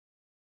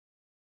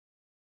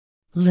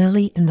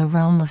Lily in the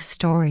Realm of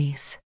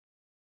Stories.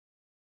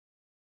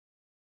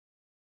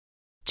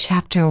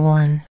 Chapter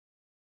 1.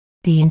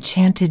 The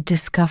Enchanted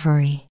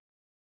Discovery.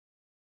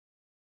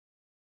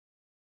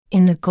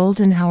 In the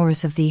golden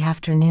hours of the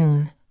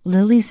afternoon,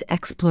 Lily's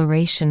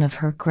exploration of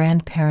her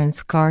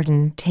grandparents'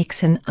 garden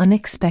takes an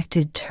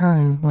unexpected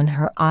turn when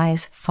her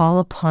eyes fall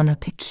upon a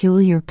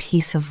peculiar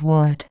piece of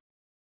wood.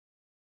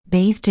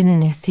 Bathed in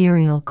an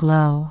ethereal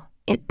glow,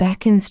 it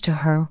beckons to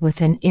her with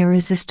an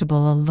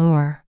irresistible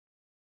allure.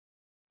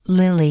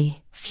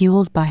 Lily,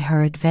 fueled by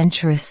her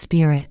adventurous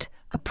spirit,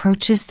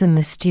 approaches the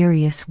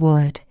mysterious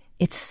wood,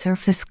 its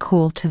surface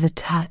cool to the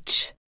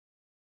touch.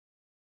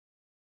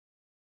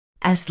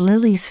 As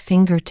Lily's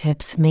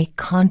fingertips make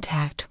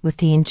contact with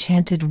the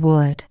enchanted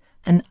wood,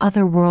 an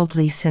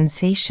otherworldly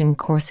sensation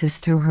courses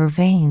through her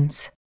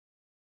veins.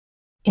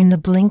 In the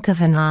blink of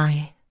an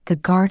eye, the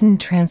garden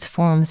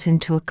transforms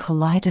into a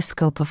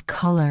kaleidoscope of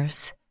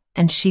colors,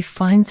 and she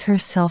finds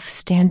herself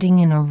standing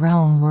in a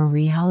realm where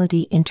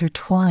reality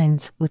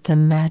intertwines with the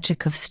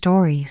magic of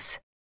stories.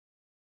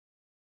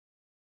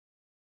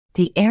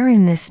 The air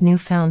in this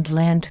newfound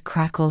land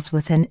crackles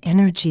with an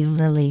energy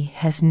Lily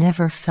has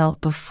never felt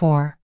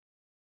before.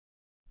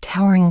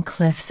 Towering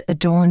cliffs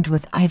adorned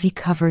with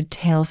ivy-covered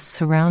tales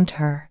surround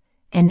her,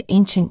 and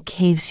ancient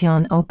caves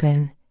yawn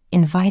open,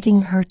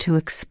 inviting her to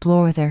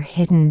explore their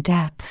hidden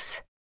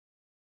depths.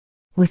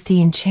 With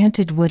the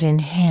enchanted wood in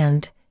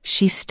hand,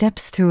 she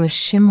steps through a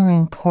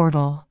shimmering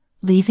portal,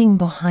 leaving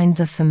behind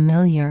the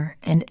familiar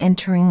and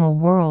entering a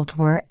world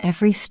where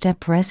every step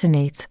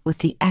resonates with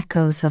the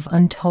echoes of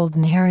untold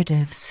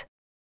narratives.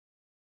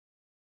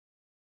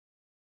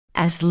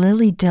 As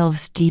Lily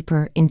delves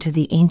deeper into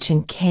the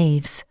ancient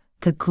caves,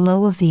 the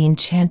glow of the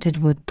enchanted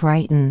wood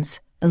brightens,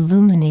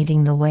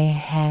 illuminating the way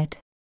ahead.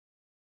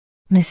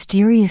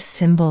 Mysterious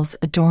symbols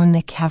adorn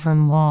the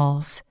cavern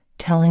walls,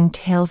 telling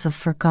tales of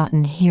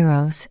forgotten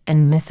heroes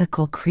and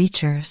mythical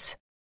creatures.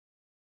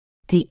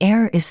 The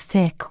air is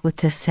thick with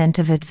the scent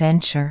of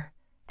adventure,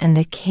 and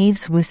the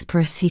caves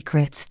whisper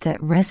secrets that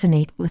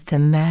resonate with the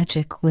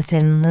magic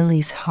within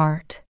Lily's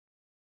heart.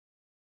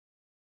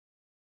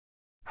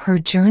 Her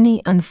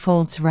journey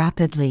unfolds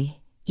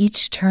rapidly,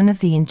 each turn of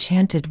the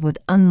enchanted wood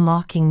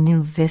unlocking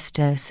new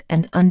vistas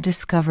and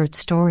undiscovered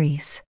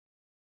stories.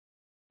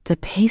 The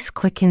pace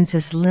quickens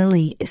as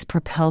Lily is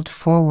propelled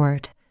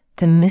forward,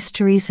 the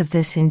mysteries of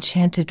this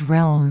enchanted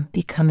realm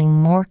becoming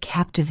more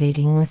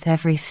captivating with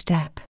every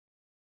step.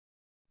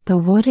 The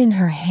wood in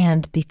her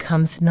hand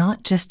becomes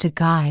not just a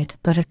guide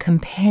but a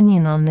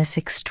companion on this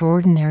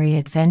extraordinary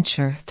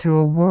adventure through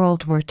a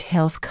world where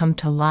tales come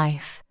to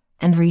life,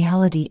 and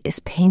reality is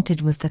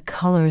painted with the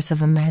colors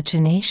of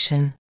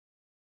imagination.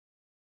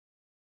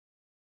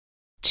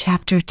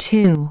 Chapter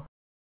 2.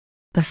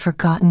 The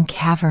Forgotten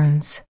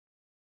Caverns.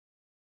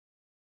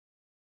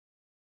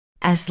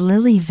 As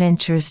Lily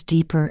ventures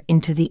deeper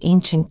into the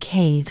ancient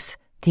caves,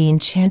 the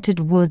enchanted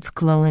wood's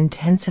glow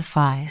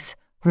intensifies,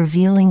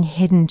 revealing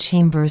hidden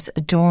chambers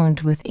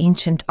adorned with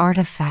ancient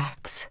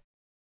artifacts.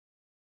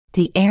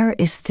 The air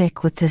is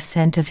thick with the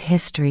scent of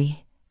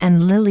history,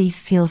 and Lily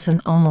feels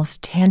an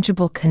almost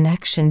tangible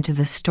connection to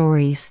the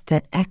stories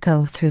that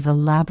echo through the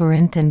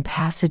labyrinthine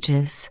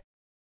passages.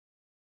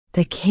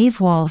 The cave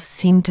walls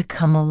seem to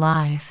come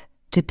alive,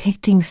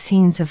 depicting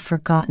scenes of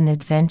forgotten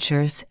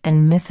adventures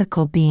and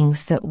mythical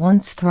beings that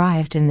once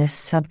thrived in this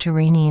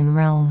subterranean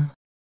realm.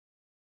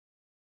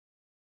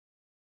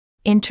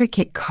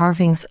 Intricate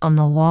carvings on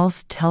the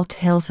walls tell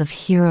tales of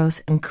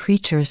heroes and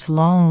creatures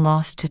long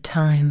lost to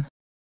time.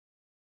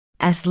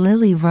 As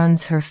Lily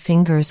runs her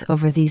fingers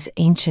over these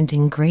ancient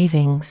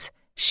engravings,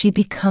 she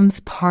becomes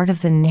part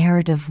of the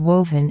narrative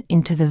woven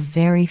into the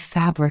very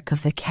fabric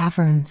of the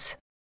caverns.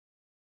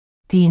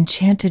 The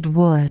enchanted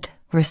wood,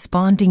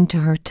 responding to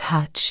her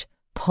touch,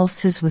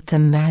 pulses with the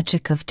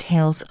magic of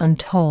tales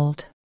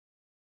untold.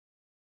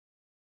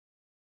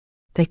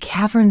 The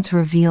caverns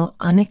reveal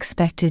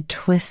unexpected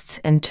twists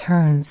and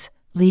turns,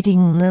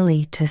 leading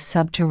Lily to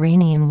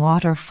subterranean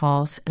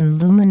waterfalls and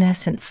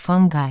luminescent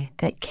fungi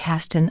that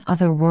cast an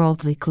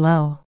otherworldly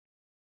glow.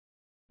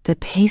 The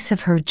pace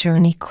of her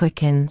journey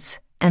quickens,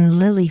 and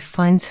Lily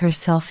finds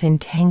herself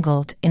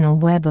entangled in a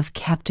web of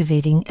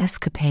captivating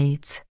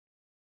escapades.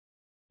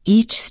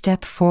 Each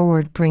step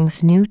forward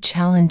brings new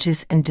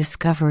challenges and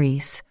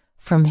discoveries,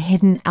 from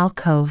hidden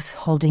alcoves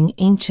holding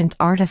ancient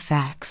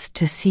artifacts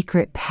to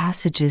secret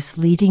passages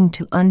leading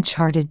to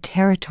uncharted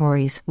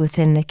territories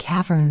within the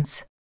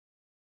caverns.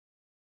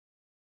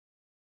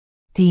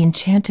 The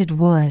enchanted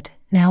wood,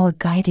 now a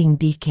guiding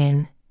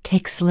beacon,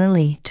 takes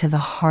Lily to the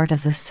heart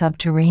of the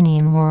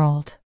subterranean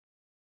world.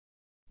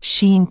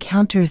 She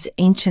encounters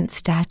ancient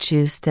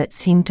statues that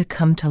seem to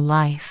come to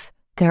life,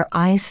 their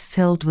eyes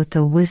filled with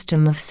the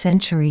wisdom of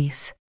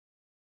centuries.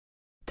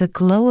 The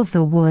glow of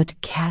the wood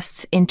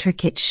casts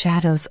intricate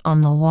shadows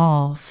on the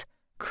walls,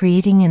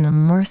 creating an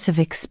immersive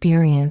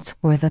experience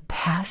where the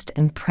past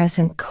and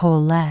present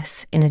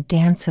coalesce in a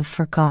dance of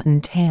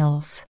forgotten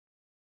tales.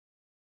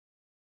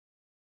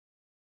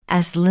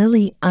 As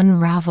Lily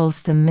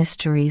unravels the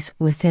mysteries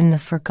within the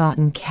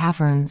forgotten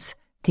caverns,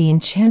 the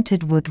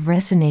enchanted wood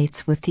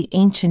resonates with the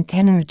ancient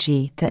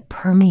energy that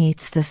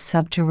permeates the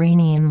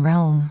subterranean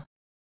realm.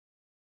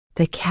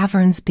 The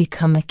caverns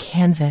become a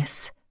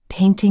canvas,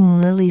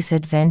 painting Lily's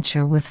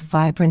adventure with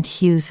vibrant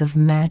hues of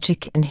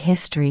magic and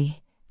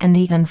history, and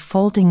the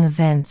unfolding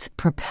events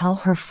propel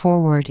her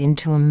forward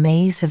into a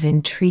maze of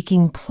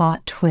intriguing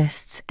plot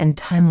twists and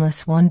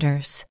timeless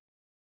wonders.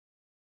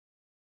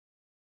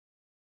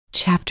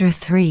 Chapter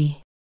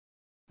 3: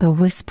 The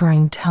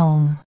Whispering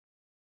Tome.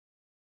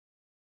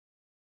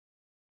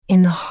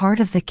 In the heart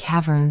of the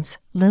caverns,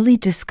 Lily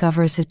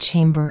discovers a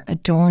chamber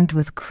adorned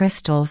with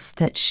crystals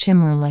that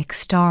shimmer like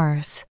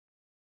stars.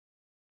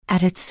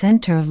 At its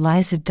center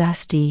lies a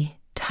dusty,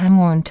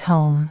 time-worn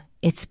tome,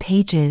 its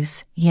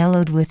pages,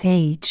 yellowed with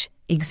age,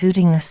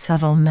 exuding a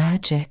subtle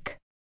magic.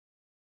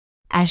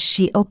 As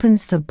she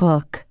opens the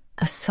book,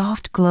 a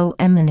soft glow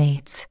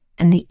emanates,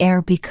 and the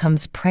air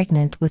becomes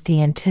pregnant with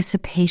the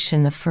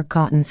anticipation of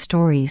forgotten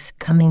stories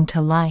coming to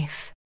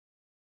life.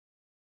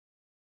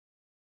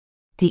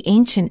 The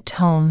ancient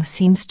tome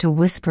seems to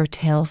whisper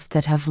tales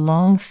that have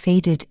long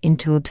faded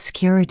into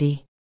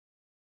obscurity.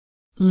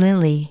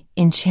 Lily,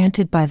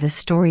 enchanted by the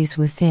stories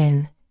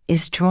within,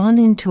 is drawn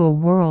into a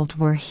world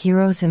where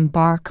heroes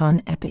embark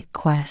on epic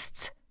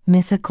quests,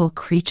 mythical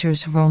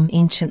creatures roam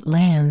ancient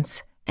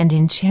lands, and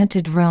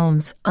enchanted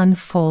realms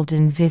unfold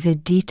in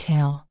vivid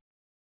detail.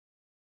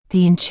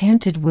 The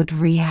enchanted wood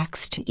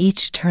reacts to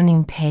each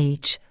turning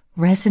page,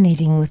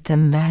 resonating with the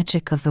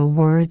magic of the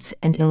words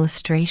and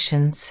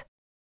illustrations.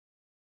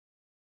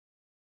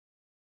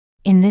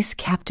 In this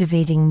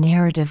captivating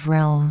narrative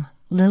realm,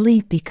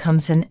 Lily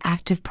becomes an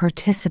active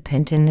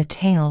participant in the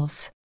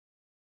tales.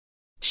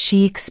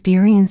 She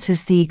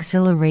experiences the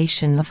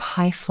exhilaration of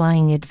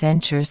high-flying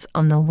adventures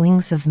on the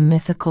wings of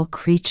mythical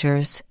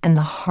creatures and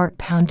the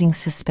heart-pounding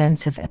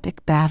suspense of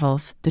epic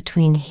battles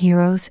between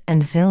heroes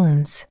and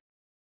villains.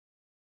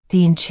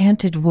 The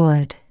enchanted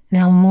wood,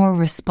 now more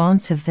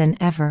responsive than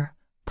ever,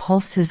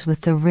 pulses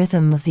with the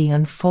rhythm of the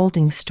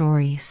unfolding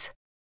stories.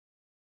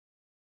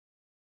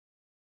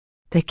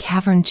 The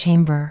cavern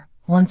chamber,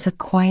 once a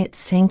quiet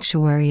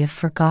sanctuary of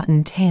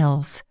forgotten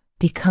tales,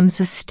 becomes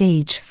a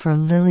stage for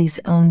Lily's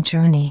own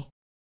journey.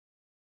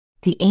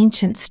 The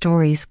ancient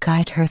stories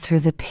guide her through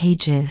the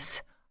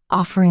pages,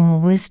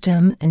 offering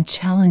wisdom and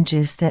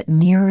challenges that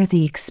mirror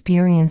the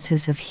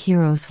experiences of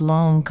heroes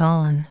long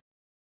gone.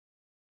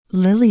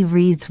 Lily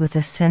reads with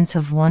a sense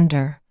of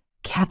wonder,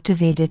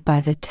 captivated by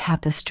the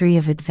tapestry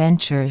of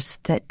adventures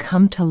that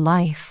come to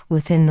life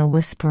within the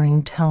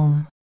Whispering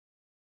Tome.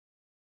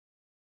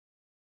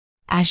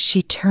 As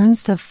she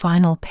turns the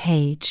final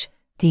page,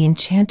 the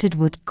enchanted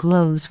wood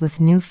glows with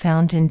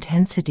newfound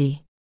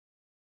intensity.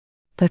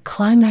 The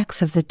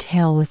climax of the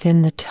tale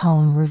within the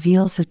tome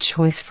reveals a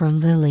choice for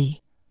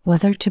Lily,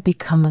 whether to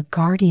become a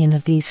guardian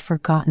of these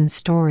forgotten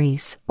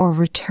stories or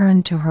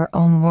return to her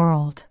own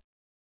world.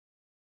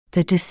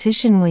 The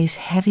decision weighs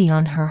heavy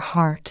on her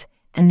heart,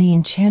 and the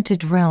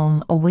enchanted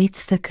realm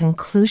awaits the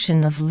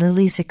conclusion of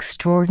Lily's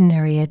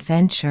extraordinary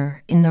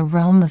adventure in the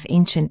realm of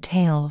ancient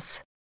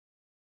tales.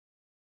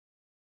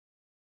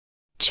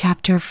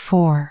 Chapter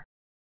 4: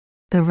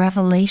 The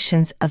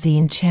Revelations of the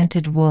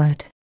Enchanted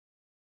Wood.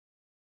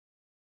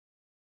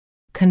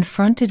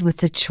 Confronted with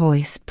the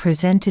choice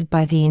presented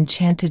by the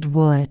enchanted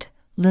wood,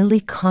 Lily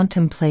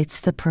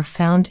contemplates the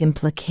profound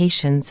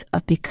implications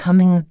of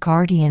becoming a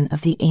guardian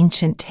of the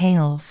ancient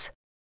tales.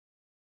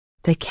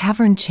 The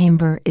cavern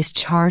chamber is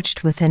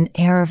charged with an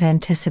air of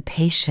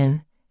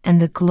anticipation,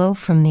 and the glow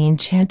from the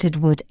enchanted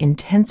wood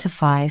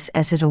intensifies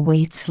as it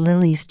awaits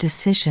Lily's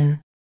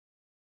decision.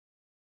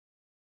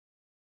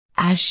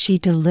 As she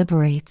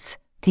deliberates,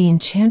 the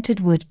enchanted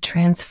wood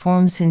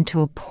transforms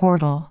into a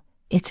portal,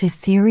 its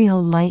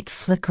ethereal light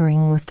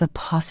flickering with the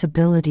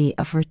possibility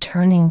of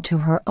returning to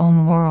her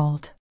own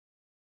world.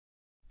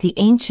 The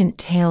ancient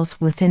tales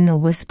within the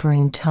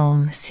Whispering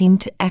Tome seem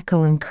to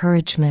echo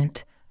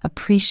encouragement,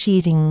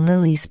 appreciating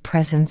Lily's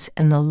presence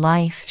and the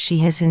life she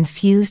has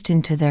infused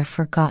into their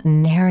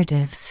forgotten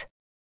narratives.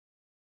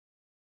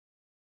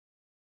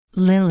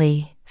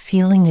 Lily,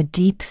 feeling a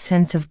deep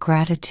sense of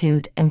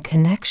gratitude and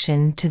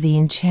connection to the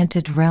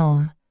enchanted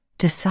realm,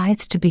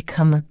 decides to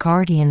become a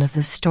guardian of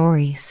the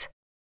stories.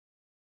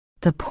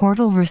 The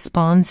portal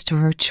responds to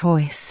her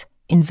choice,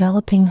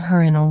 enveloping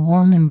her in a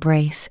warm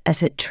embrace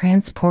as it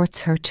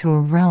transports her to a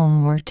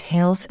realm where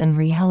tales and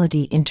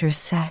reality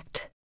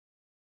intersect.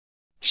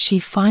 She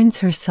finds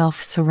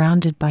herself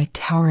surrounded by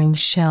towering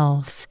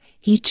shelves,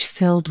 each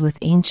filled with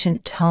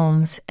ancient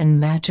tomes and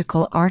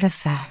magical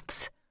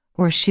artifacts,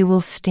 where she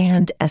will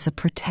stand as a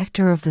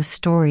protector of the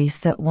stories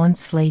that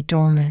once lay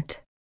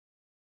dormant.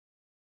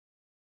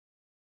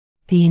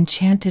 The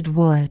enchanted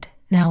wood,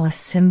 now a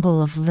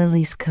symbol of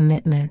Lily's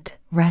commitment,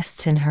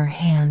 rests in her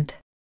hand.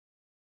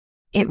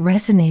 It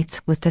resonates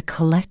with the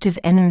collective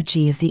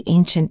energy of the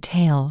ancient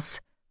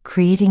tales,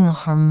 creating a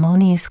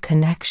harmonious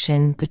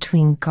connection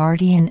between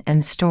guardian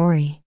and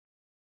story.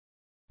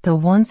 The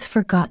once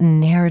forgotten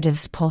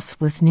narratives pulse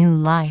with new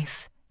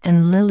life,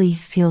 and Lily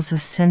feels a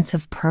sense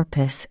of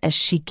purpose as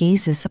she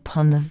gazes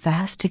upon the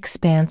vast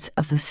expanse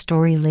of the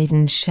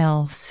story-laden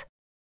shelves.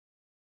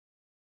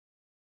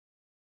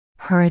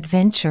 Her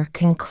adventure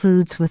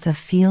concludes with a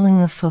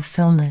feeling of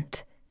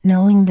fulfillment,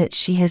 knowing that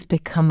she has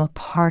become a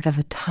part of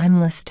a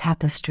timeless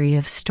tapestry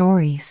of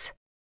stories.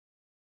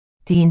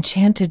 The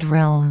enchanted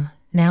realm,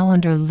 now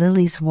under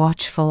Lily's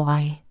watchful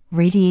eye,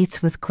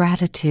 radiates with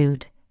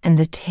gratitude, and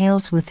the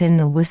tales within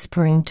the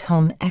whispering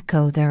tome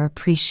echo their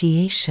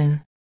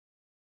appreciation.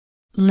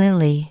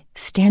 Lily,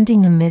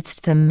 standing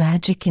amidst the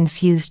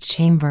magic-infused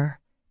chamber,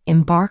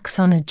 embarks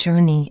on a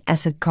journey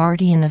as a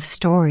guardian of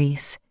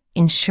stories,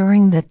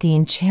 ensuring that the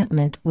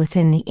enchantment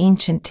within the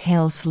ancient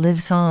tales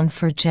lives on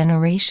for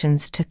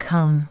generations to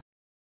come.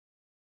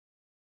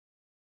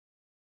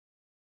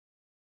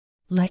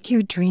 Let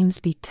your dreams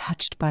be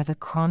touched by the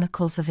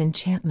Chronicles of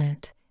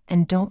Enchantment,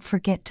 and don't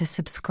forget to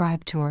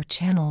subscribe to our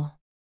channel.